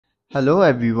Hello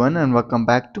everyone and welcome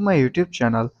back to my YouTube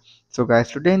channel. So guys,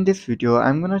 today in this video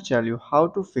I'm gonna tell you how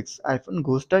to fix iPhone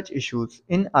Ghost Touch issues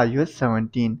in iOS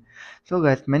 17. So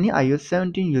guys, many iOS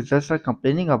 17 users are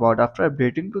complaining about after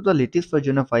updating to the latest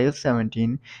version of iOS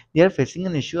 17, they are facing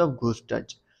an issue of Ghost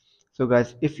Touch. So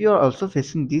guys, if you are also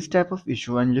facing this type of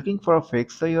issue and looking for a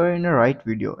fix, so you are in the right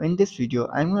video. In this video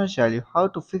I'm gonna tell you how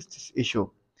to fix this issue.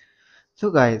 So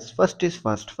guys, first is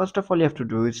first. First of all you have to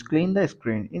do is clean the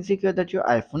screen. Ensure that your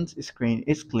iPhone's screen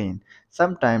is clean.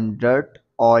 Sometimes dirt,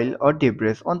 oil or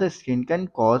debris on the screen can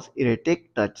cause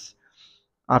erratic touch.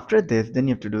 After this, then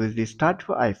you have to do is restart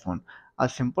your iPhone. A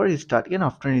simple restart can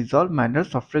often resolve minor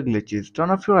software glitches.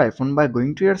 Turn off your iPhone by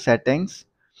going to your settings,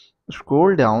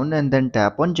 scroll down and then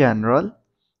tap on general.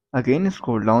 Again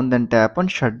scroll down, then tap on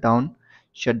shutdown.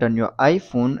 Shut down your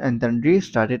iPhone and then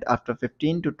restart it after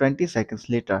 15 to 20 seconds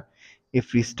later.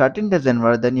 If restarting doesn't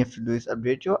work, then you have to do is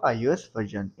update your iOS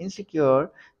version. Ensure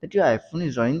that your iPhone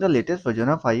is running the latest version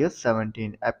of iOS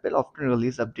 17. Apple often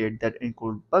release updates that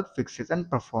include bug fixes and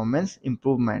performance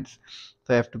improvements.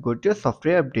 So you have to go to your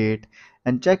software update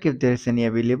and check if there is any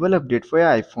available update for your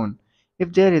iPhone.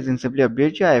 If there is, then simply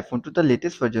update your iPhone to the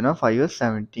latest version of iOS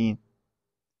 17.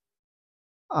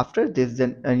 After this,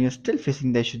 then and you're still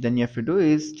facing the issue, then you have to do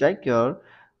is check your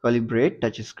calibrate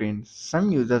touchscreen.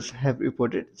 Some users have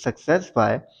reported success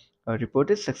by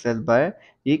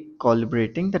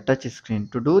recalibrating the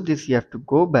touchscreen. To do this, you have to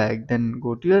go back, then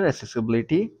go to your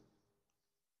accessibility.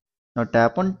 Now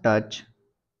tap on touch.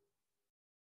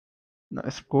 Now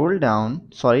scroll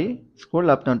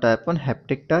up. Now tap on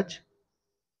haptic touch,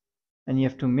 and you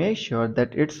have to make sure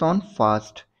that it's on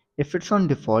fast. If it's on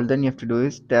default, then you have to do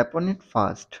is tap on it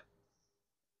fast.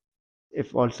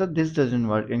 If also this doesn't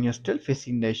work and you're still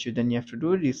facing the issue, then you have to do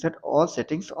reset all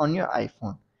settings on your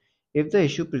iPhone. If the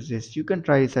issue persists, you can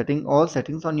try resetting all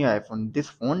settings on your iPhone.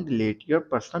 This won't delete your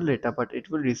personal data, but it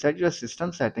will reset your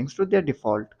system settings to their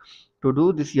default. To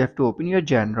do this, you have to open your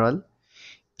general,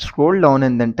 scroll down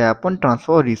and then tap on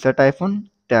transfer or reset iPhone,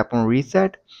 tap on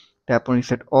reset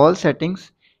all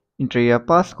settings, enter your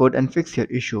passcode and fix your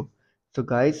issue. So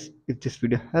guys, if this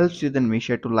video helps you, then make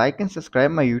sure to like and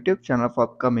subscribe my YouTube channel for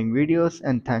upcoming videos,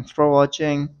 and thanks for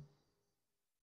watching.